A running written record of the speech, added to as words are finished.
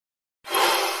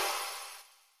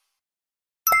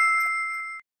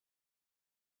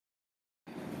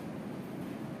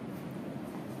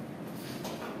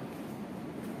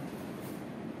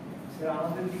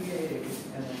আমাদের দিকে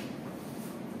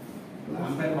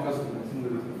umpire focus করতে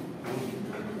সিঙ্গেল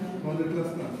আমাদের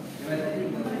ক্লাস না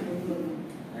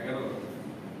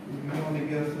 11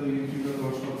 অনেকে আছে ইউটিউবে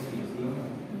দর্শক ছিল না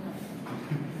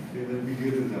এদের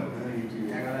ভিডিওতে যাও হ্যাঁ ইউটিউবে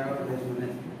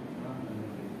 11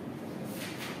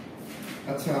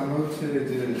 আচ্ছা আমরা হচ্ছে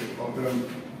যে অপারেটর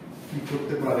কি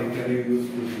করতে পারি কেন ইউজ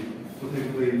করি কোথায়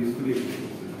কোথায় ইউজ করি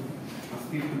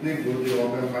আজকে একটু দেখবো যে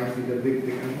অপারেটর বাইসিটা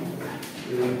দেখতে কেমন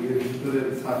এবং এর ভিতরে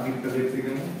সার্কিটটা দেখতে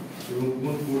কেমন এবং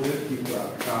কোন বোর্ডের কি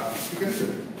কাজ ঠিক আছে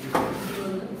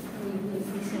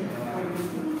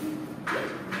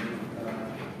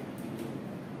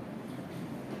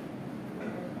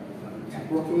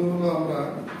প্রথমে হলো আমরা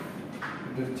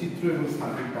চিত্র এবং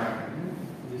সার্কিটটা আঁকি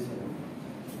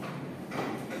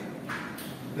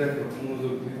দেখো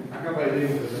মনোযোগ দিয়ে আঁকা বাইরে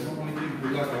হয়ে যাবে অনেকে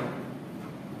ভুল আঁকা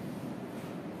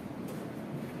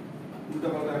উল্টা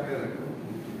পাল্টা আঁকা রাখো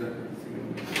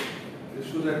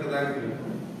সোজা একটা দাগ দিলে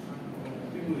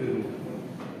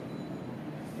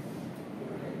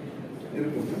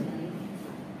এরকম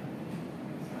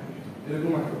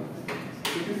এরকম আঁকা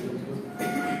ঠিক আছে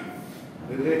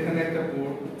এখানে একটা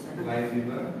পোর্ট লাইন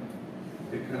দিবা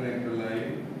এখানে একটা লাইন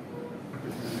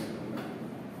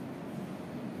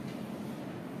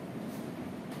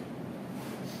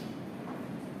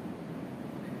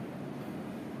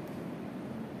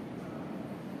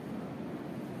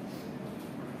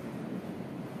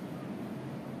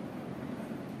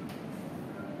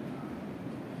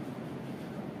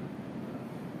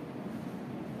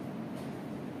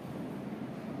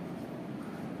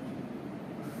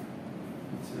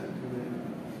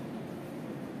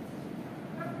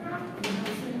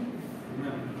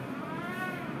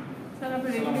স্যার আপনি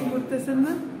রেকর্ডিং করতেছেন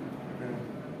না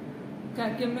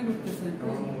কেমনে করতেছেন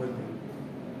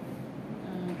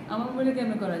আমার মোবাইলে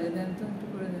কেমনে করা যায় দেন তো একটু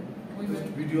করে দেন ওই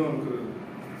ভিডিও অন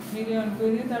করে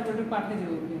দিয়ে তারপর একটু পাঠিয়ে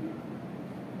দেবো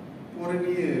পরে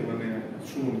নিয়ে মানে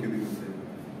সুমনকে দিতে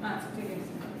আচ্ছা ঠিক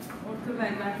আছে ওর তো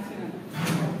লাইভ আসছে না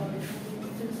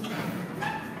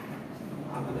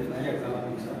আমাদের লাইভ চালানো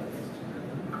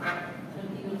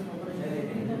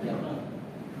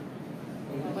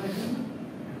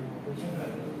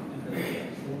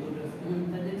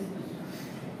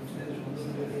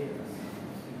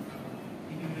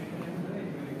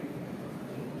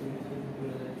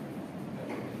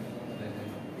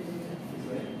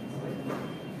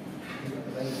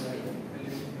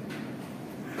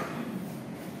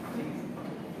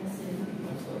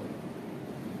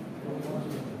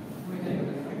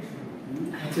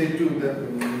আচ্ছা একটু দেখো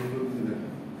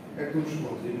একদম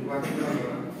সহজ একটু বাকি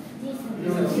আমরা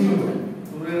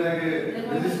তোমরা আগে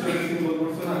রেজিস্টার সিম্বল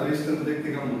করছো না রেজিস্টার দেখতে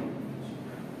কেমন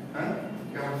হ্যাঁ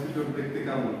ক্যাপাসিটর দেখতে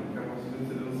কেমন ক্যাপাসিটর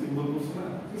সিম্বল করছো না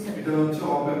এটা হচ্ছে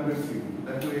অপ অ্যাম্পের সিম্বল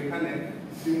দেখো এখানে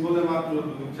সিম্বলে মাত্র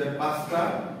পাঁচটা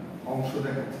অংশ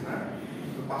দেখাচ্ছে না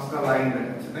তো পাঁচটা লাইন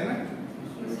দেখাচ্ছে তাই না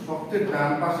সবচেয়ে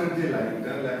ডান পাশের যে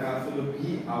লাইনটা লেখা আছে হলো ভি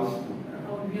আউটপুট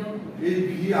এই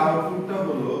ভি আউটপুটটা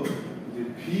হলো যে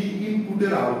ভি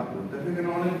ইনপুটের আউটপুট দেখো এখানে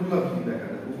অনেকগুলো ভি দেখা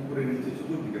যায় উপরে নিচে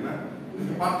চতুর্দিকে না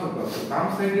কিন্তু পার্থক্য আছে বাম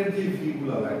সাইডের যে ভি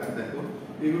গুলো লেখা দেখো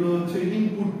এগুলো হচ্ছে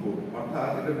ইনপুট পোর্ট অর্থাৎ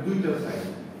এটা দুইটা সাইড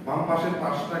বাম পাশের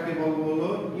পাশটাকে বলবো হলো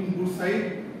ইনপুট সাইড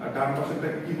আর ডান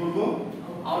পাশেরটাকে কি বলবো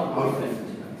আউটপুট সাইড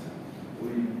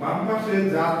ওই বাম পাশে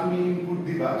যা তুমি ইনপুট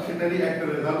দিবা সেটারই একটা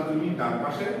রেজাল্ট তুমি ডান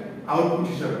পাশে আউটপুট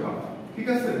হিসেবে পাবা ঠিক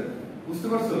আছে বুঝতে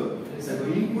পারছো দেখো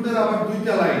ইনপুটের আবার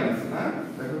দুইটা লাইন আছে না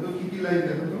দেখো তো কি কি লাইন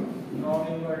দেখো তো নন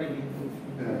ইনভার্টিং ইনপুট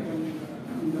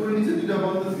উপরে নিচে দুইটা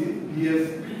বলতেছি ভিএস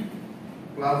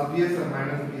প্লাস ভিএস আর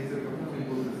মাইনাস ভিএস এর কথা আমি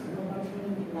বলতেছি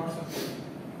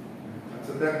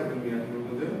আচ্ছা দেখো তুমি এখন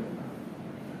বলতে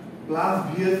প্লাস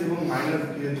ভিএস এবং মাইনাস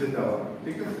ভিএস এর দেওয়া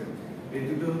ঠিক আছে এই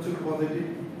দুটো হচ্ছে পজিটিভ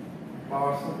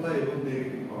পাওয়ার সাপ্লাই এবং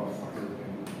নেগেটিভ পাওয়ার সাপ্লাই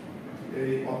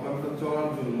এই অপারেটরটা চলার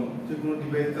জন্য যে কোনো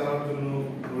ডিভাইস চালানোর জন্য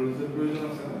ভোল্টেজের প্রয়োজন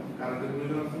আছে না কারেন্টের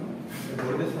প্রয়োজন আছে না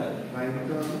ভোল্টেজ লাইন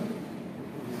দিতে হবে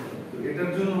তো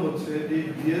এটার জন্য হচ্ছে এই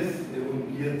ভিএস এবং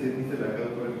ভিএস যে নিচে লেখা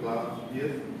করে প্লাস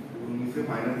ভিএস এবং নিচে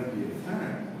মাইনাস ভিএস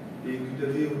হ্যাঁ এই দুটো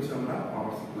দিয়ে হচ্ছে আমরা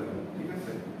পাওয়ার সাপ্লাই ঠিক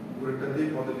আছে উপরেরটা দিয়ে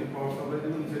পজিটিভ পাওয়ার সাপ্লাই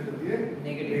দেব নিচেরটা দিয়ে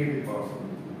নেগেটিভ পাওয়ার সাপ্লাই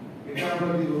এটা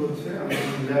আমরা দিব হচ্ছে আমরা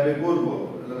ল্যাবে করব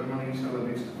মানে ইনশাআল্লাহ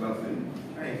নেক্সট ক্লাসে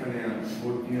হ্যাঁ এখানে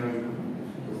বোর্ড নিয়ে আসবো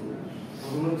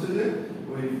তখন হচ্ছে যে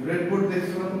ওই ব্রেডবোর্ড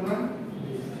দেখছো না তোমরা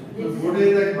বোর্ডে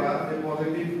দেখবা যে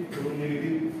পজিটিভ এবং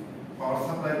নেগেটিভ পাওয়ার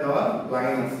সাপ্লাই দেওয়া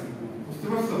লাইন আছে বুঝতে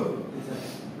পারছো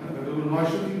এটা হলো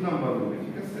 903 নাম্বার বলে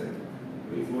ঠিক আছে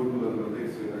ওই বোর্ডগুলো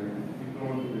দেখছো এর আগে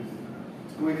ডিপ্লোমা দেখছো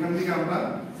তো এখান থেকে আমরা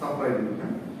সাপ্লাই দেব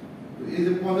হ্যাঁ তো এই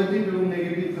যে পজিটিভ এবং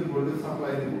নেগেটিভ যে ভোল্টেজ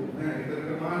সাপ্লাই দেব হ্যাঁ এটার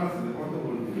একটা মান আছে কত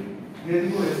ভোল্ট দিয়ে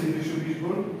দিব এসি 220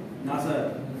 ভোল্ট না স্যার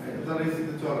তারা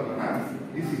এসিতে চলে না, হ্যাঁ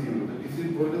ডিসি কেবল। ডিসি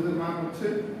ভোল্টেজের মান হচ্ছে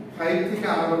 5 থেকে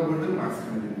 11 ভোল্টের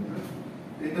মাঝখানে দিন।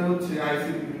 এটা হচ্ছে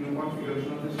আইসি বিভিন্ন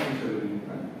কনফিগারেশন আছে সেই হিসাবে দিন।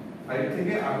 5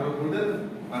 থেকে 11 ভোল্টের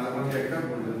মাঝামাঝি একটা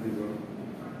ভোল্টেজ দিব।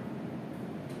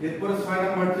 এরপরে 6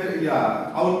 নাম্বার যে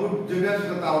আউটপুট যেটা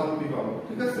সেটা আউটপুটই পাবো,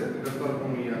 ঠিক আছে? এটা তো আর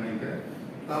কোনো নেই।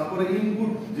 তারপরে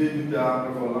ইনপুট যে দুটো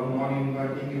আমরা বললাম নন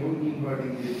ইনভার্টিং এবং ইনভার্টিং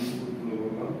যে ইনপুটগুলো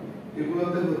বললাম,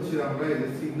 এগুলোতে হচ্ছে আমরা এই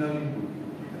সিগন্যাল ইনপুট,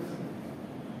 ঠিক আছে?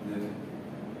 যে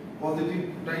পজিটিভ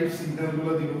টাইপ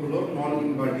সিগন্যালগুলো দিব হলো নন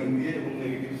ইনভার্টিং দিয়ে এবং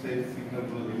নেগেটিভ টাইপ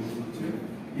সিগন্যালগুলো দিব হচ্ছে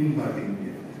ইনভার্টিং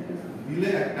দিয়ে। দিলে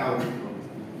একটা আউটপুট হবে।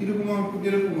 কিরকম আউটপুট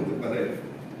এরকম হতে পারে?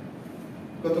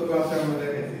 কত ক্লাসে আমরা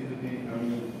দেখেছি, যদি আমি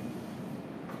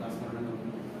ক্লাস করার জন্য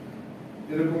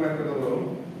এরকম একটা ধরো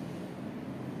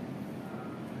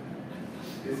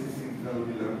এসি সিগন্যাল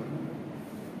দিলাম,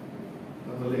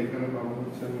 তাহলে এখানে পাবো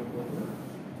হচ্ছে আমরা কত,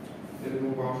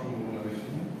 এরকম পাওয়ার সম্ভাবনা বেশি।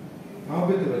 নাও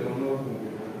পেতে পারি, অন্যরকম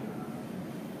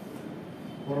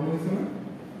পড়ানো হয়েছে না,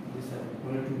 জি স্যার।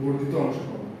 মানে একটু বর্ধিত অংশ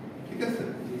পাবো, ঠিক আছে?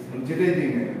 জি স্যার। যেটাই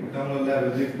দিই না এটা আমরা ল্যাবে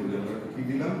চেক করি আমরা কি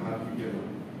দিলাম আর কি পেলাম।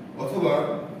 অথবা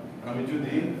আমি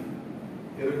যদি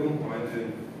এরকম হয় যে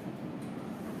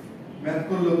ম্যাথ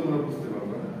করলেও তোমরা বুঝতে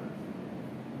পারবে,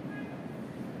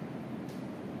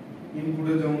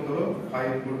 ইনপুটে যেমন ধরো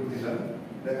 5 ভোল্ট দিলাম,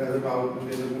 দেখা যাবে আউটপুট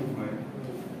এরকম হয়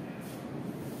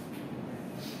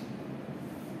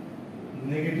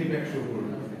নেগেটিভ 100 ভোল্ট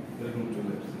এরকম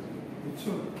চলে আসছে,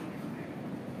 বুঝছো?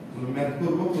 আমরা ম্যাথ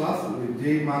করব প্লাস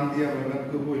যেই মান দিয়ে আমরা ম্যাথ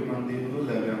করব ওই মান দিয়ে হলো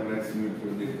ল্যাবে আমরা এস্টিমেট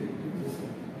করে দেখব, ঠিক আছে?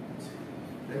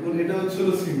 এখন এটা হচ্ছে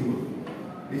সিম্বল।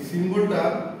 এই সিম্বলটা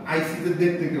আইসি তে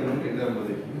দেখতে কেমন এটা আমরা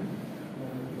দেখি।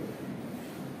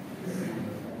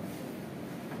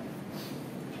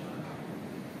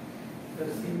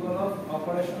 The symbol of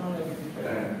operational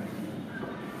amplifier.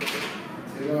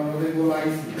 এটা আমাদের বলা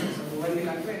আইসি। মোবাইল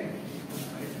লাগবে?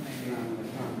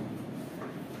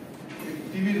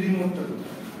 টিভির রিমোটটা তো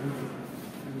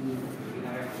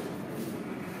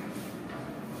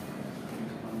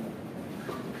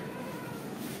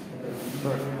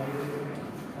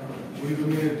ওই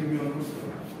রুমে টিভি অন করছো?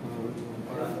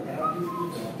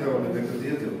 দেওয়ালে দেখতে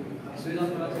দিয়ে যাও,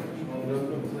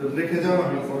 রেখে যাও,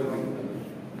 আমি পরে দেখব।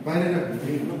 বাইরে রাখো।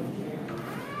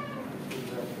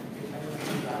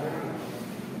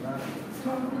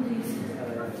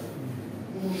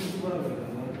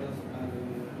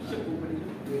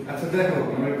 আচ্ছা দেখো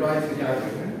আমরা একটু আইসি আছে,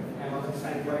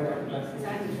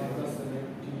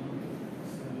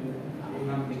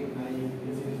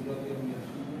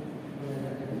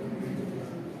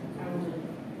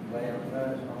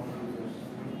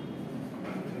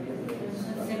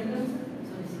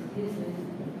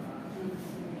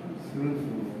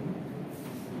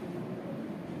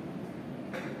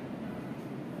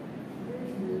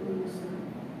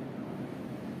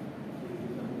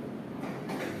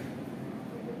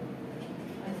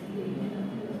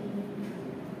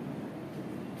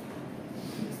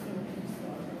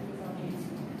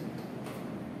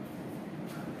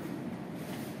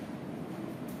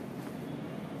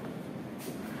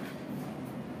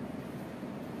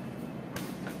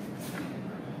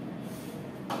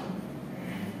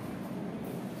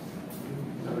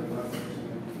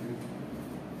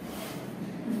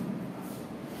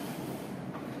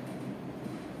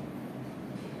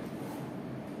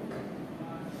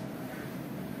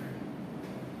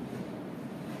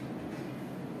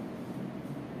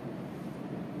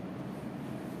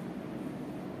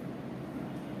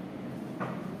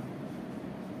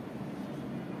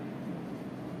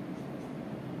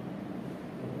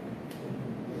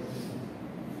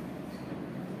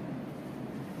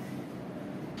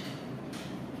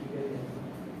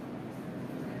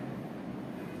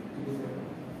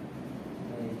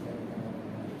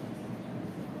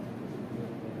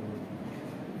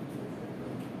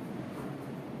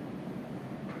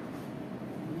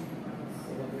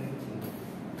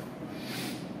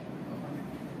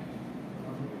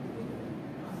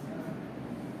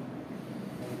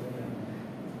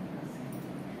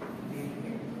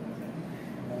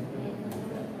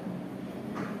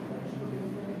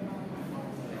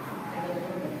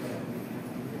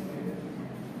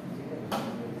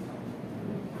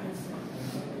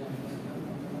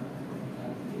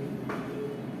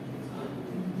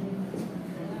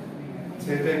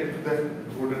 সেটা একটু দেখ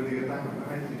বোর্ডের দিকে তাকান,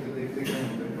 আইসিটা দেখতে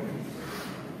কেমন দেখো,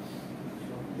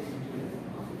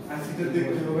 আইসিটা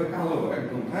দেখতে হবে কালো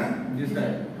একদম, হ্যাঁ জি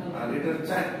স্যার। আর এটার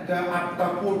 4টা 8টা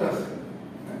পোর্ট আছে,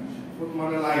 পোর্ট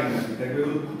মানে লাইন আছে, এটা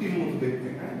হলো খুঁটির মতো দেখতে,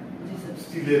 হ্যাঁ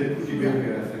স্টিলের খুঁটি বের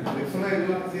হয়ে আছে, দেখছো না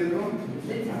এগুলো আছে এরকম।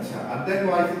 আচ্ছা আর দেখো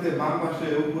আইসিতে বাম পাশে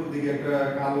উপর দিকে একটা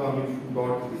কালো আমি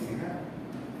ডট দিছি, হ্যাঁ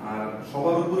আর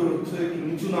সবার উপরে হচ্ছে একটু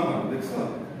নিচু নামানো, দেখছো?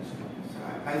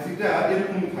 আইসিটা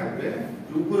এরকমই থাকবে,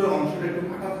 উপরের অংশটা একটু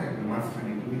ফাঁকা থাকবে, মাঝখানে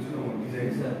একটু নিচু নামানো ডিজাইন।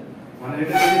 মানে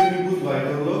এটা যদি তুমি বুঝবা,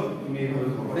 এটা হলো তুমি এইভাবে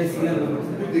ধরবা,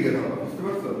 উপর দিকে ধরবা, বুঝতে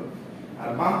পারছো? আর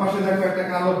বাম পাশে দেখো একটা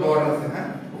কালো ডট আছে, হ্যাঁ,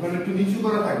 ওখানে একটু নিচু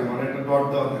করা থাকবে, মানে একটা ডট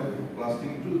দেওয়া থাকবে, প্লাস্টিক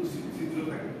একটু ছিদ্র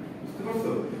থাকে, বুঝতে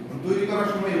পারছো? তৈরি করার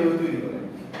সময় এইভাবে তৈরি করে।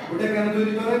 ওটা কেন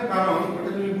তৈরি করে? কারণ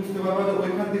ওটা তুমি বুঝতে পারবা যে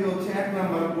ওইখান থেকে হচ্ছে 1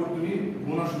 নাম্বার উপর তুমি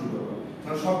গোনা শুরু করবা,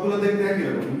 কারণ সবগুলো দেখতে একই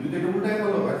রকম। তুমি যদি এটা উল্টায়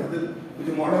ফেলো, বাচ্চাদের ওই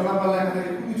যে মডেল নাম্বার লেখা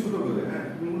থাকে খুবই ছোট করে, হ্যাঁ,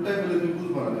 তুমি উল্টায় ফেলে তুমি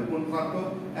বুঝবা না যে কোন প্রান্ত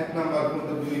 1 নাম্বার,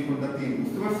 কোনটা 2, কোনটা 3,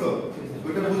 বুঝতে পারছো?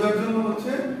 ওইটা বোঝার জন্য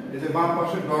হচ্ছে এই যে বাম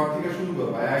পাশের ডট থেকে শুরু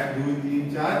করবা, 1 2 3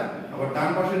 4, আবার ডান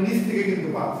পাশের নিচ থেকে কিন্তু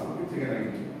 5, ওই থেকে না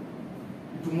কিন্তু।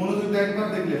 একটু মনোযোগ দিয়ে একবার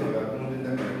দেখলে হবে, আর কোনোদিন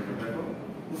দেখা দেখো,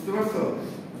 বুঝতে পারছো?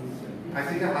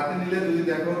 আইসিটা হাতে নিলে যদি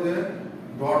দেখো যে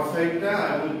ডট সাইডটা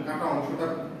এবং কাটা অংশটা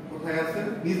কোথায় আছে,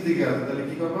 নিচ দিকে আছে, তাহলে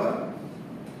কি করবা?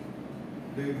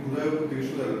 দেখি ঘুরায় উপর দিকে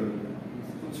সোজা করে নেবে,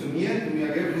 বুঝছো? নিয়ে তুমি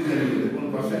আগে বুঝে নিবে কোন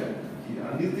পাশে কি,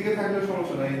 আর নিচ দিকে থাকলে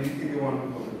সমস্যা নাই, নিচ থেকে ওয়ান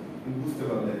হবে, তুমি বুঝতে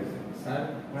পারলে। স্যার,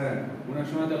 হ্যাঁ, অনেক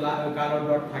সময় তো কালো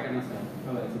ডট থাকে না স্যার,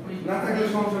 না থাকলে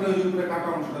সমস্যা নেই, ওই উপরে কাটা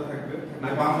অংশটা থাকবে, না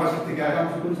বাম পাশে থেকে কাটা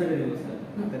অংশ কোন সাইডে দেব স্যার?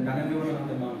 ডানে দেব না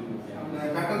হাতে বাম দেব?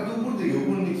 কাটার তো উপর দিকে,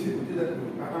 উপর নিচে, বুঝতে দেখো,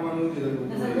 কাটা মানে হচ্ছে দেখো,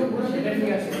 সেটা ঠিক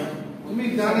আছে। তুমি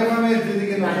ডানে বামে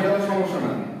যেদিকে না সেটা সমস্যা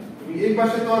না, তুমি এই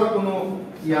পাশে তো আর কোনো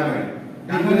ইয়া নাই।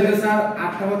 ডান মানে স্যার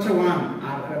 8টা হচ্ছে 1,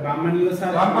 আর বাম মানে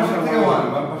স্যার বাম পাশ থেকে 1,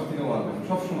 বাম পাশ থেকে 1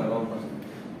 সব সময় বাম পাশে,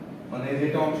 মানে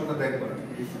যেটা অংশটা দেখবা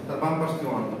তার বাম পাশ থেকে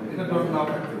 1 হবে। এটা ডট নাও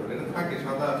থাকতে পারে, এটা থাকে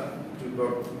সাদা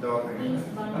ডট দেওয়া থাকে,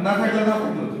 আর না থাকলে না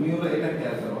থাকলো, তুমি হলো এটা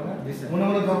খেয়াল করো, হ্যাঁ, মনে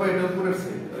মনে ধরবা এটা উপরের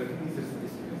সাইড আর এটা নিচের সাইড,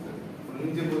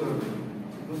 নিচে বোঝার জন্য,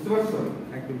 বুঝতে পারছো?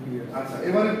 একদম ক্লিয়ার। আচ্ছা,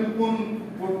 এবার একটু কোন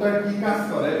কোডটা কি কাজ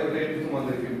করে ওটা একটু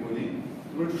তোমাদেরকে বলি।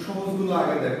 তোমরা একটু সহজগুলো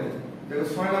আগে দেখো। দেখো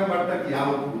 6 নাম্বারটা কি,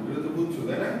 আউটপুট, এটা তো বুঝছো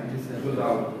তাই না? শুধু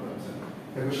আউটপুট। আচ্ছা,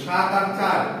 দেখো 7 আর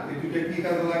 4 এই দুটো কি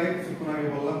কাজে লাগে কিছুক্ষণ আগে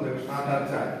বললাম। দেখো 7 আর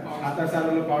 4, 7 আর 4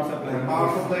 হলো পাওয়ার সাপ্লাই। পাওয়ার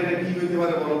সাপ্লাইটা কি হইতে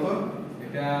পারে বলো তো?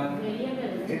 এটা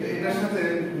এটার সাথে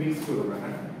মিক্স করো না,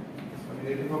 হ্যাঁ, মানে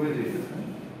এটা হবে যে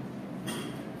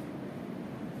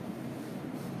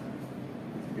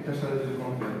এটার সাথে যদি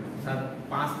কম্পেয়ার, স্যার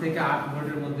 5 থেকে 8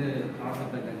 ভোল্টের মধ্যে পাওয়ার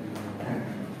সাপ্লাই থাকবে।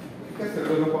 ঠিক আছে,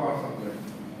 এটা হলো পাওয়ার সাপ্লাই।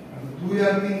 2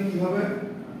 আর 3 কি হবে?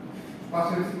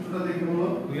 পাশের চিত্রটা দেখে বলো।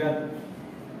 2 আর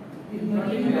 3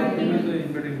 তো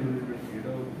ইনভার্টিং ভোল্টেজ,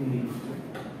 এটাও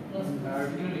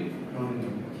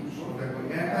দেখো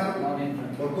এক আর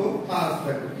কত 5,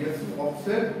 দেখো কি আছে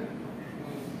অফসেট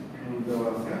দেওয়া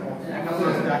আছে,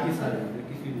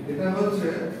 এটা হচ্ছে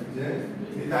যে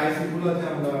এই আইসি গুলো যে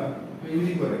আমরা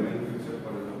তৈরি করে ম্যানুফ্যাকচার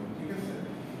করে যখন, ঠিক আছে,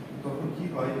 তখন কি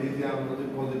হয়, এই যে আমরা যে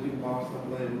পজিটিভ পাওয়ার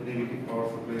সাপ্লাই এবং নেগেটিভ পাওয়ার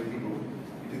সাপ্লাই দিব,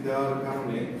 এটি দেওয়ার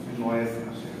কারণে কিছু নয়েজ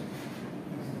আসে।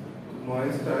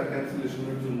 নয়েজটা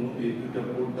ক্যান্সেলেশনের জন্য এই দুটো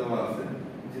পোর্ট দেওয়া আছে,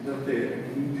 যেটাতে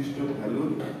নির্দিষ্ট ভ্যালু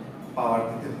পাওয়ার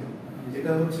দিতে হয়।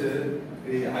 এটা হচ্ছে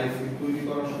এই আইসি তৈরি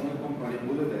করার সময় কোম্পানি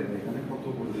বলে দেয় যে এখানে কত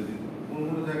ভোল্টেজ দিতে হবে,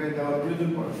 কোনো জায়গায় দেওয়ার প্রয়োজন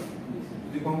পড়ে না।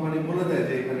 যদি কোম্পানি বলে দেয়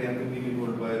যে এখানে এত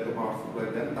মিলিভোল্ট বা এত পাওয়ার সাপ্লাই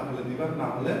দেন, তাহলে দিবেন, না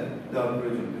হলে দেওয়ার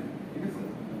প্রয়োজন নেই, ঠিক আছে?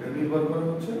 এটা নির্ভর করে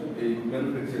হচ্ছে এই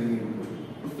ম্যানুফ্যাকচারিং এর উপর,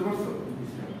 বুঝতে পারছো?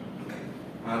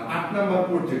 আর 8 নাম্বার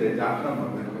পোর্ট যেটা, যে 8 নাম্বার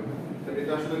দেখো,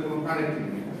 এটা আসলে কোনো কানেক্টিং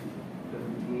নেই,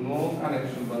 নো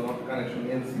কানেকশন বা নট কানেকশন,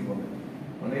 এনসি বলে,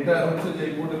 মানে এটা হচ্ছে যে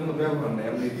এই পোর্টের কোনো ব্যবহার নেই,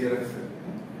 আপনি দিয়ে রাখছেন।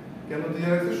 কেন দিয়ে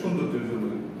রাখছে? সৌন্দর্যের জন্য,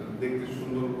 দেখতে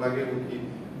সুন্দর লাগে এবং কি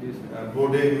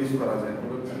বোর্ডে ইউজ করা যায়।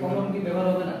 কমন কি ব্যবহার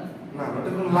হবে না? না, এটা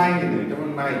কোনো লাইন নেই, এটা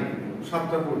কোনো নাই,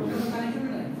 7টা পোর্ট নেই। কানেকশন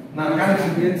নাই? না,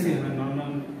 কানেকশন এনসি মানে নরমাল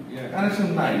কানেকশন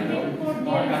নাই,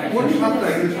 পোর্ট 7টা,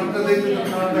 কিন্তু 7টা দেখতে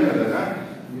খারাপ দেখা যায় না,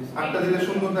 8টা দিলে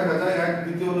সুন্দর দেখা যায়। এক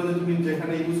দ্বিতীয় হলো যে তুমি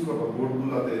যেখানে ইউজ করবে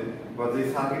বোর্ডগুলোতে বা যে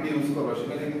সার্কিটে ইউজ করবে,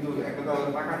 সেখানে কিন্তু একটা তাহলে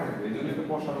টাকা থাকবে, এই জন্য এটা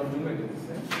বসানোর জন্য এটা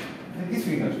দিচ্ছে,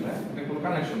 কিছুই না, এটা কোনো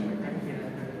কানেকশন নেই।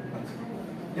 আচ্ছা,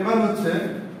 এবার হচ্ছে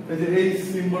এই যে এই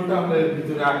সিম্বলটা আমরা এর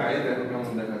ভিতরে আঁকাই, দেখো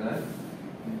কেমন দেখা যায়।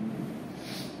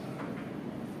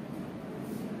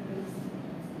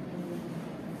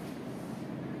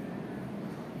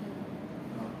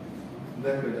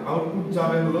 দেখো আউটপুট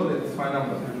যাবে হলো 6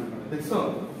 নাম্বার, দেখছো?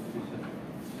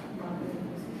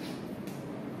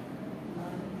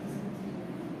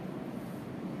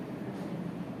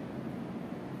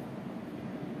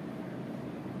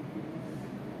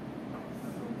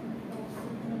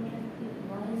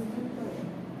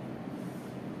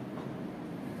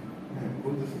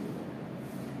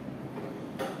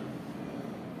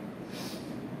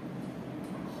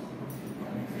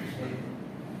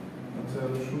 আচ্ছা,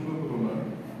 সুন্দর হলো না,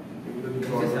 এগুলো যদি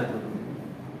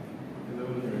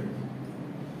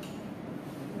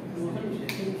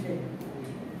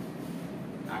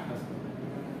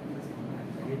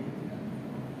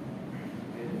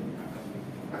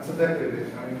আচ্ছা দেখো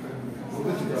এটা আমি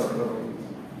বলতেছি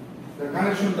তো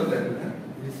কানেকশনটা দেখো হ্যাঁ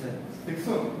জি স্যার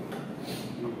দেখছো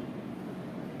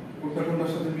কোনটার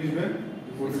সাথে মিশবে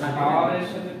পাওয়ারের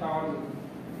সাথে পাওয়ার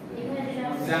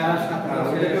যারা সাথে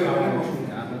আছে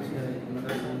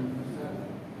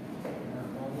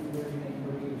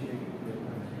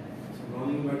নন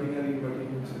ইনভার্টিং আর ইনভার্টিং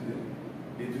হচ্ছে যে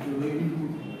এই দুটো হলো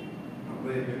ইনপুট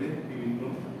আমরা এখানে বিভিন্ন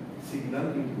সিগন্যাল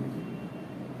ইনপুট দিব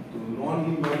তো নন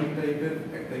ইনভার্টিং টাইপের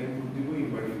একটা ইনপুট দিব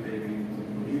ইনভার্টিং টাইপের ইনপুট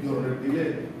দিব এই ধরনের দিলে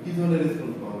কি ধরনের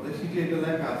রেসপন্স পাওয়া যায় সেটা এটা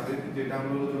লেখা আছে যেটা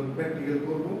আমরা যখন প্র্যাকটিক্যাল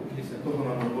করব তখন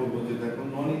আমরা বলবো যে দেখো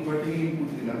নন ইনভার্টিং ইনপুট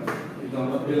দিলাম কিন্তু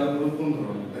আমরা পেলাম কোন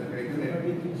ধরনের দেখো এখানে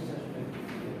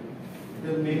এটা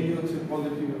মেইনলি হচ্ছে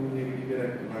পজিটিভ এবং নেগেটিভের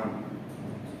একটা নাম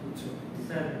বুঝছো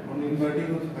স্যার নন ইনভার্টিং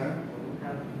হচ্ছে হ্যাঁ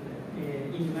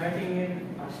ইনভার্টিং এর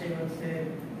পাশে হচ্ছে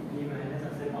ই মাইনাস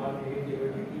আছে পাওয়ার নেগেটিভ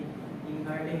ওটা কি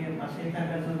ইনভার্টিং এর পাশে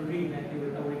থাকা জরুরি নাকি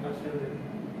ওটা ওই পাশে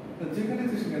যেখানে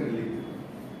তো সেখানে লিখতে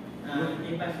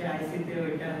এই পাশে আইসি তে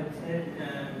ওইটা হচ্ছে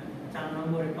 4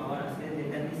 নম্বরের পাওয়ার আছে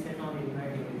যেটা নিচে নন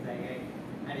ইনভার্টিং এর জায়গায়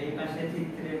আর এই পাশে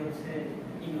চিত্রে হচ্ছে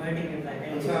ইনভার্টিং এর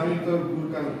জায়গায় আচ্ছা আমি তো ভুল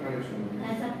কানেকশন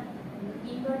হ্যাঁ স্যার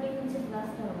ইনভার্টিং হচ্ছে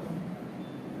প্লাসটা হবে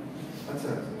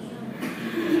আচ্ছা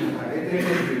হ্যাঁ এটা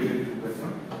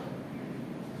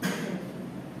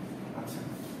আচ্ছা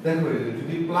দেখো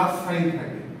যদি প্লাস সাইন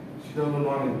থাকে সেটা হলো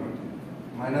নন ইনভার্টিং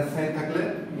মাইনাস সাইন থাকলে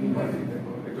ইনভার্টিং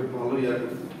দেখো একটু ভালো ইয়ার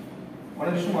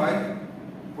অনেক সময়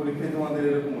পরীক্ষায় তোমাদের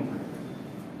এরকম থাকে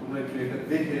তোমরা একটু এটা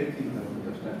দেখে চিন্তা করো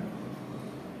জাস্ট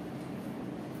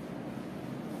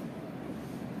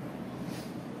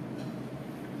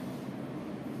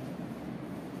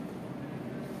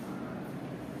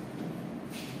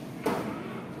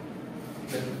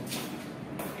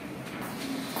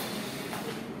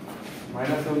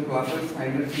মাইনাস এবং প্লাসের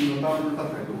সাইনের চিহ্নটা উল্টা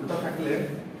থাকে উল্টা থাকলে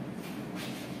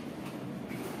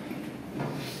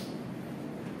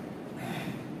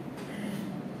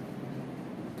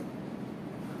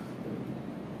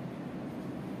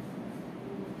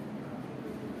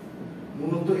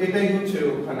মূলত এটাই হচ্ছে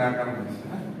ওখানে আঁকানো হয়েছে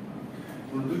হ্যাঁ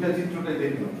দুইটা চিত্রটাই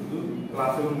দেখলাম শুধু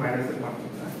প্লাস এবং মাইনাসের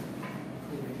পার্থক্য হ্যাঁ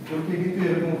পরীক্ষা কিন্তু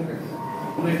এরকম থাকে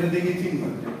কোন এটা দেখে চিহ্ন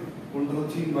আছে কোনটা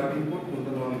হচ্ছে ইনভার্টিং পোর্ট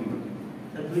কোনটা নন ইনভার্টিং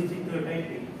স্যার দুই চিত্রটাই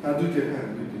ঠিক হ্যাঁ দুইটা হ্যাঁ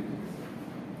দুইটা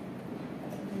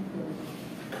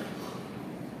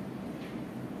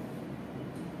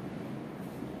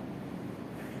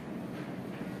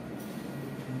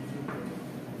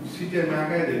সিটে আমি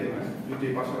আঁকায় দেবো হ্যাঁ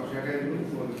দুইটাই পাশাপাশি আঁকায় দেবো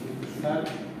স্যার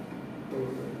তো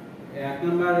এক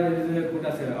নাম্বার যে কোড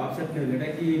আছে অফসেট ফিল্ড এটা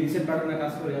কি রিসেট বাটনে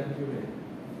কাজ করে আর কি হবে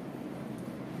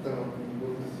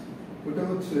ওটা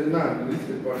হচ্ছে না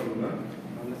রিসেট বাটন না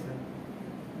তাহলে স্যার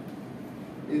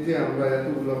এই যে আমরা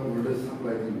এতগুলো ভোল্টেজ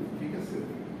সাপ্লাই দিব ঠিক আছে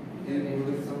এই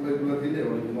ভোল্টেজ সাপ্লাই গুলো দিলে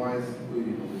অনেক নয়েজ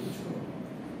তৈরি হবে বুঝছো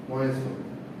নয়েজ হবে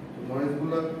তো নয়েজ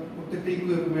গুলো প্রত্যেকটা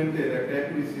ইকুইপমেন্টের একটা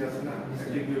অ্যাকুরেসি আছে না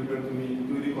একটা ইকুইপমেন্ট তুমি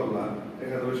তৈরি করলা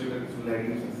দেখা যাবে সেটা কিছু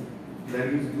ল্যাগিংস আছে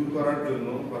ল্যাগিংস দূর করার জন্য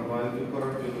বা নয়েজ দূর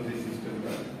করার জন্য যে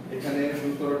সিস্টেমটা এখানে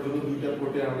দূর করার জন্য দুইটা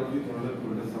পোর্টে আমরা দুই ধরনের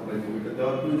ভোল্টেজ সাপ্লাই দেব এটা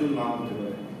দেওয়ার প্রয়োজন নাও হতে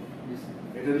পারে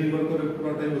এটা নির্ভর করে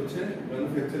পুরোটাই হচ্ছে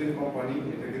ম্যানুফ্যাকচারিং কোম্পানি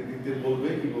এটাকে দিতে বলবে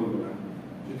কি বলবে না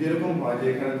যদি এরকম হয় যে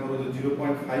এখানে ধরো যে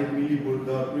 0.5 মিলি ভোল্ট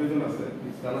দেওয়ার প্রয়োজন আছে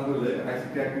তা না হলে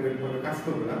আইসিটি অ্যাকুরেট ভাবে কাজ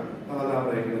করবে না তাহলে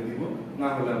আমরা এখানে দিব না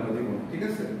হলে আমরা দিব না ঠিক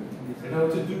আছে এটা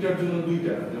হচ্ছে দুইটার জন্য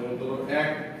দুইটা যেমন ধরো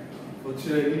এক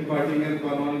হচ্ছে ইনভার্টিং এর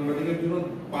বা নন ইনভার্টিং এর জন্য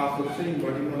 5 হচ্ছে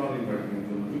ইনভার্টিং বা নন ইনভার্টিং এর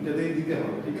জন্য দুইটাতেই দিতে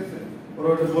হবে ঠিক আছে ওরা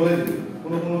ওটা বলে দিবে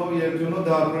কোনো এর জন্য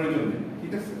দেওয়ার প্রয়োজন নেই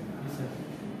ঠিক আছে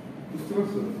বুঝতে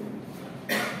পারছো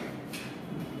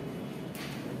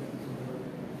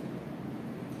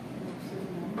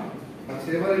আচ্ছা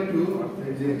এবার একটু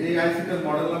যে এই আইসিটার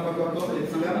মডেল নাম্বার কত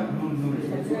লিখছিলাম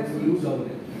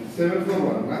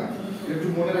 741 না একটু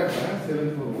মনে রাখবা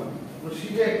 741 তো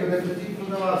শিখে একটা দেখো চিত্র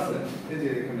দেওয়া আছে এই যে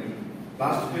এখানে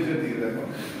লাস্ট পেজের দিকে দেখো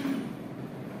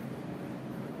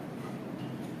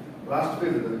লাস্ট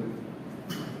পেজে দেখো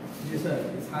জি স্যার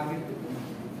সার্কিট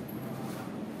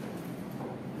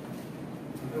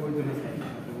এটা ওই জন্য স্যার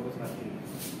বড় সার্কিট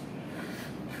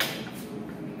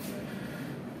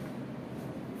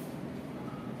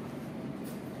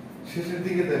শেষের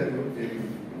দিকে দেখো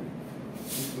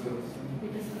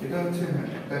এটা হচ্ছে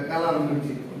একটা অ্যালার্মের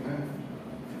চিত্র হ্যাঁ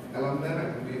অ্যালার্ম দেয় না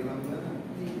অ্যালার্ম দেয় না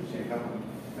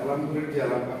অ্যালার্ম করে যে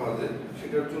অ্যালার্মটা বাজে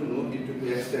সেটার জন্য একটু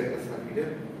এক্সট্রা একটা সার্কিটের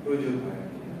প্রয়োজন হয়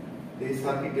এই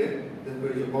সার্কিটে দেখো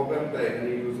এই যে অপঅ্যাম্পটা এখানে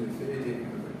ইউজ হয়েছে এই যে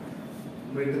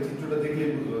তোমরা এটা চিত্রটা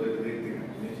দেখলেই বুঝতে পারবে এটা দেখতে কেমন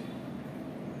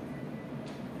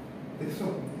দেখছো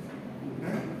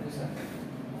হ্যাঁ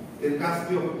এর কাজ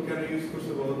কি কেন ইউজ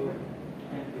করছে বলো তো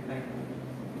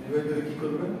এবার কি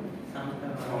করবে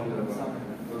সাউন্ড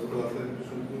গত ক্লাসে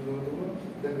শুনতে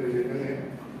দেখো এখানে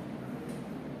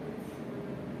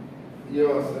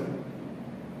আছে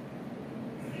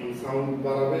সাউন্ড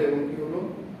বাড়াবে এবং কি হলো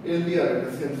এলডিআর একটা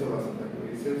সেন্সর আছে দেখো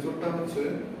এই সেন্সরটা হচ্ছে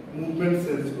মুভমেন্ট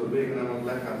সেন্স করবে এখানে আমার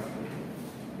লেখা আছে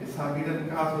এই সার্কিটের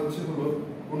কাজ হচ্ছে হলো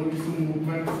কোনো কিছু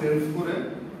মুভমেন্ট সেন্স করে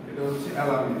এটা হচ্ছে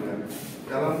অ্যালার্ম দিবে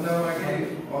অ্যালার্ম দেওয়ার আগে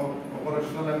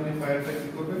অপারেশনাল অ্যামপ্লিফায়ারটা কি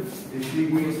করবে এই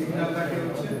সিগন্যালটাকে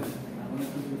হচ্ছে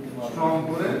স্ট্রং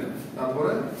করে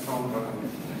তারপরে সাউন্ড পাঠাবে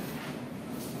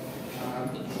আর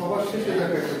সবার শেষে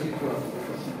দেখো একটা চিত্র আছে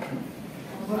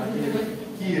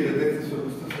কি এটা দেখতেছো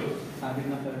বুঝতেছো সার্কিট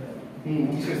না করে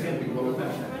কিসের সার্কিট বলো তো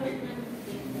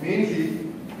মেইনলি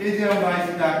এই যে আমরা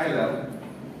আইসিটা আঁকাইলাম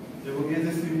এবং এই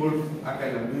যে সিম্বল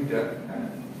আঁকাইলাম দুইটা হ্যাঁ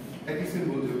একই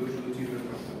সিম্বল যেহেতু শুধু চিত্র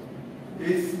থাকছে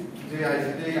এই যে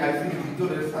আইসিটা এই আইসির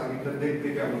ভিতরে সার্কিটটা দেখতে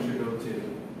কেমন সেটা হচ্ছে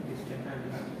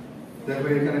দেখো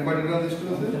এখানে কয়টা ট্রানজিস্টর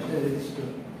আছে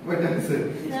কয়টা আছে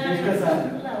 20টা স্যার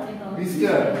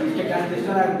 20টা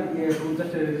ট্রানজিস্টর আর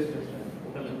 50টা রেজিস্টর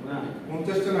না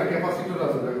 50টা না ক্যাপাসিটর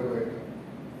আছে দেখো কয়টা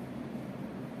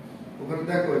ওখানে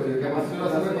দেখো যে ক্যাপাসিটর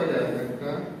আছে কয়টা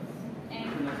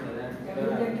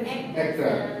একটা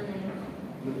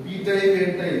P type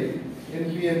N type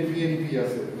NP NP NP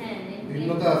আছে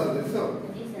ভিন্নতা আছে দেখছো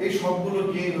এই সবগুলো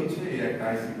গেইন হচ্ছে এই একটা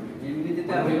আইসি এমনিতে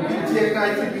তো এই একটা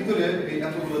আইসির ভিতরে এই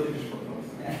এতগুলো জিনিসপত্র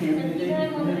আছে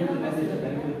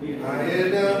আর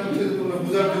এটা হচ্ছে তোমরা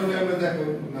বোঝার জন্য আমরা দেখো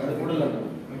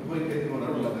পরীক্ষা দিব না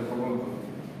দেখো বলবো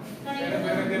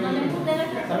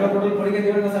স্যার টোটাল পরীক্ষা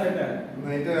দিবেন না স্যার এটা না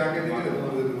এটা আগে দিলে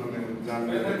তোমাদের মানে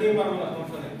জানবে এটা কি পারবো না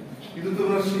সমস্যা নেই কিন্তু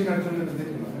তোমরা শেখার জন্য এটা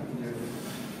দেখো না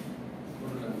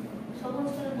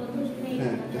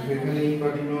হ্যাঁ দেখো এখানে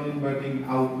ইনভার্টিং নন ইনভার্টিং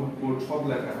আউটপুট পোর্ট সব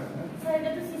লেখা আছে স্যার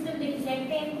এটা তো সিস্টেম দেখছি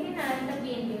একটা এনপি আর একটা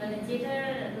পিএনপি মানে যেটা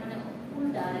মানে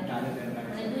উল্টা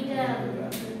মানে দুইটা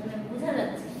মানে বোঝা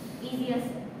যাচ্ছে ইজি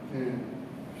আছে হ্যাঁ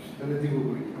তাহলে দিব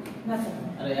পরীক্ষা না স্যার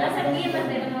আরে স্যার দিয়ে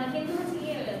পারবে না কিন্তু হচ্ছে কি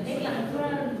দেখলাম পুরো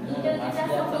দুইটা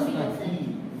যেটা অপোজিট আছে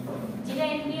যেটা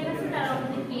এনপি আছে তার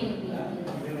অপোজিট পিএনপি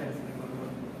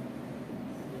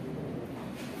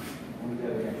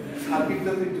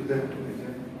সার্কিটটা তো একটু দেখো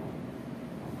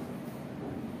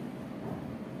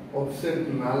অফসেট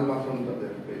নাল বাটনটা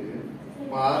দেখো এই যে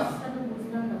পাস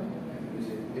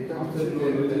এটা হচ্ছে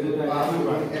পাস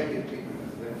এক এক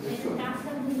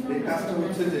এই কাজটা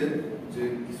হচ্ছে যে যে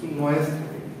কিছু নয়েজ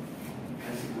থাকে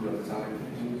আইসিগুলোতে চালাতে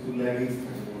কিছু ল্যাগিংস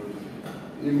থাকে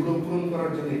এগুলো পূরণ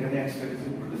করার জন্য এখানে এক্সট্রা কিছু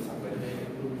ভোল্টেজ সাপ্লাই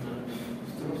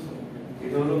বুঝতে পারছো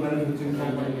এটা হলো ম্যানুফ্যাকচারিং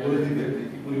কোম্পানি বলে দিবে যে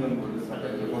কি পরিমাণ ভোল্টেজ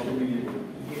সাপ্লাই করবে কত মিলিয়ে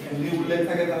যদি উল্লেখ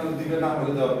থাকে তাহলে দিবে না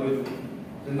হলে দেওয়া প্রয়োজন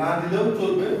না দিলেও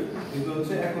চলবে কিন্তু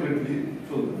হচ্ছে অ্যাকুরেটলি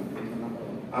চলবে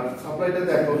আর সাপ্লাইটা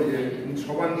দেখো যে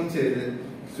সবার নিচে যে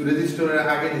কিছু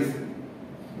রেজিস্টারের আগে দিছে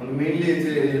মানে মেইনলি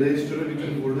যে রেজিস্টারের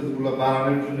ভিতরে ভোল্টেজ গুলো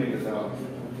বাড়ানোর জন্য এটা দেওয়া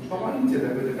সবার নিচে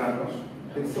দেখো যে ডান পাশ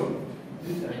দেখছো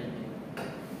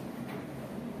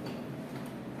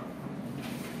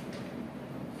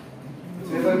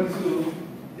এবার কিছু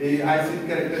এই আইসির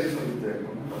ক্যারেক্টারিস্টিক দেখো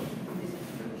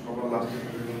সবার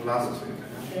লাস্ট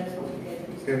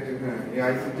হ্যাঁ এই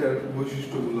আইসিটার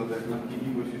বৈশিষ্ট্যগুলো দেখো কি কি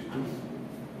বৈশিষ্ট্য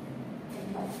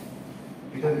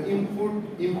এটার ইনপুট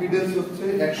ইম্পিডেন্স হচ্ছে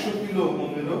 100 কিলো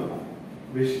ওহমেরও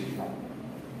বেশি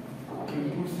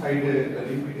ইনপুট সাইডে তার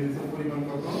ইম্পিডেন্সের পরিমাণ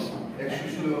কত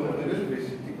 100 কিলো ওহমের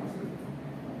বেশি ঠিক আছে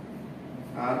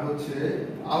আর হচ্ছে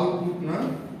আউটপুট না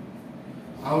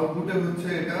আউটপুটে হচ্ছে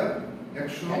এটা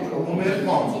 100 ওহমের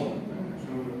কম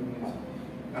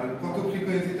আর কত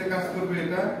ফ্রিকোয়েন্সিতে কাজ করবে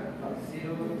এটা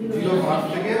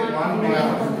 0 থেকে 1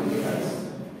 মেগাহার্টজ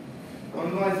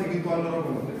অন্য আছে কিন্তু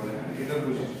অন্যরকম হতে পারে এটার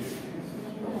বৈশিষ্ট্য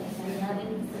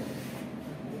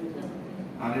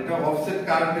আর এটা অফসেট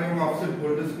কারেন্ট এবং অফসেট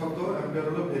ভোল্টেজ কত অ্যাম্পিয়ার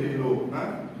হলো ভেরি লো না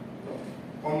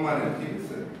কম মানে ঠিক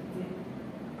আছে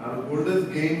আর ভোল্টেজ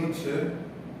গেইন হচ্ছে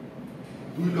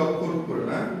 2 লক্ষর উপরে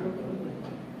না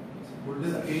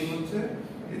ভোল্টেজ গেইন হচ্ছে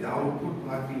এই যে আউটপুট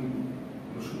ভাগ ইনপুট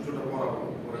সূত্রটা পড়াবো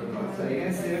পরে ক্লাসে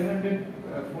এখানে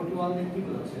 741 দিন কি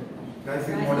আছে গাইস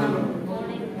এই মডেল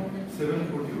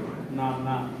 741 না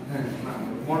না হ্যাঁ না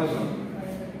মডেল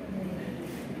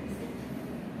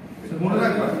মনে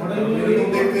রাখবা মডেলগুলো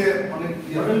দেখতে অনেক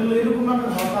মডেলগুলো এরকম না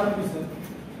হওয়ার কারণ কি স্যার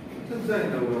এটা জানি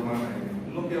না ওরা বানায়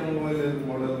লোকে মোবাইলের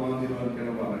মডেল 101 কেন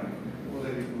বানায়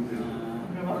ওদের কি বুঝে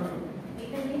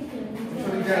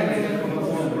আসলে জানি না এটা কোনো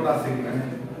কোড আছে কিনা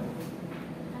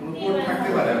কোনো কোড থাকতে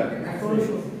পারে আর কি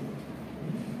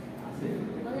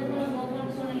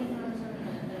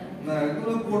না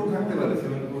এগুলো কোড থাকতে পারে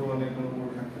 741 এর কোনো কোড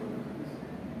থাকতে পারে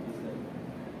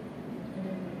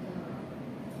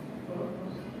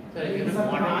স্যার এখানে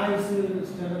মডেল আইস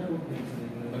স্ট্যান্ডার্ড কোড নেই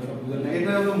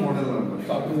এটা হলো মডেল নাম্বার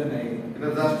সব বুঝে নাই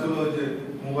এটা জাস্ট হলো ওই যে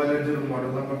মোবাইলের যে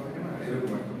মডেল নাম্বার থাকে না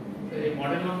এরকম একটা এই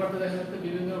মডেল নাম্বারটা দেখা যাচ্ছে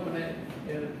বিভিন্ন মানে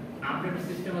আপডেট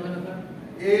সিস্টেম আছে না স্যার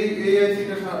এই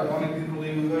আইসিটা অনেক দিন ধরে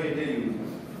ইউজ হয় এটাই ইউজ হয়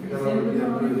এটা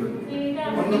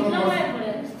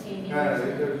হ্যাঁ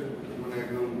এটা মানে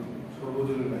একদম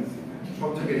সর্বজনীন আইসি সব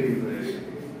জায়গায় ইউজ হয়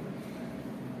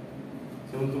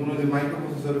যেমন তোমরা যে মাইক্রো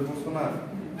প্রসেসরের করছো না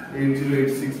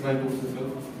 8086 মাইক্রো প্রসেসর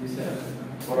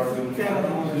করার জন্য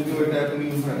যদিও এটা এখন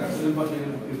ইউজ হয় না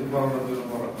কিন্তু পড়ানোর জন্য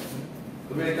করা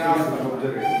তবে এটা আছে সব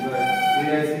জায়গায় এই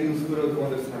আইসি ইউজ করে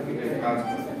তোমাদের সার্কিটে কাজ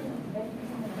করে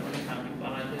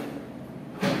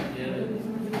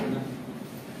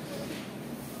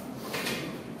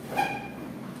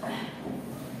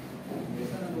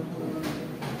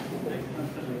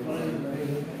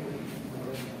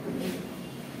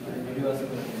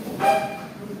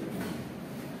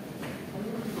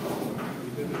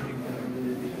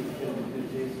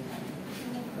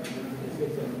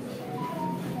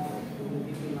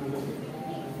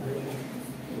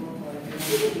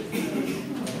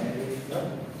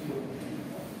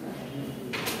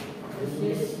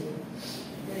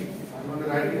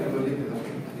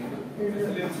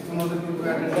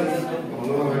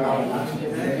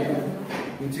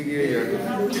নিচে গিয়ে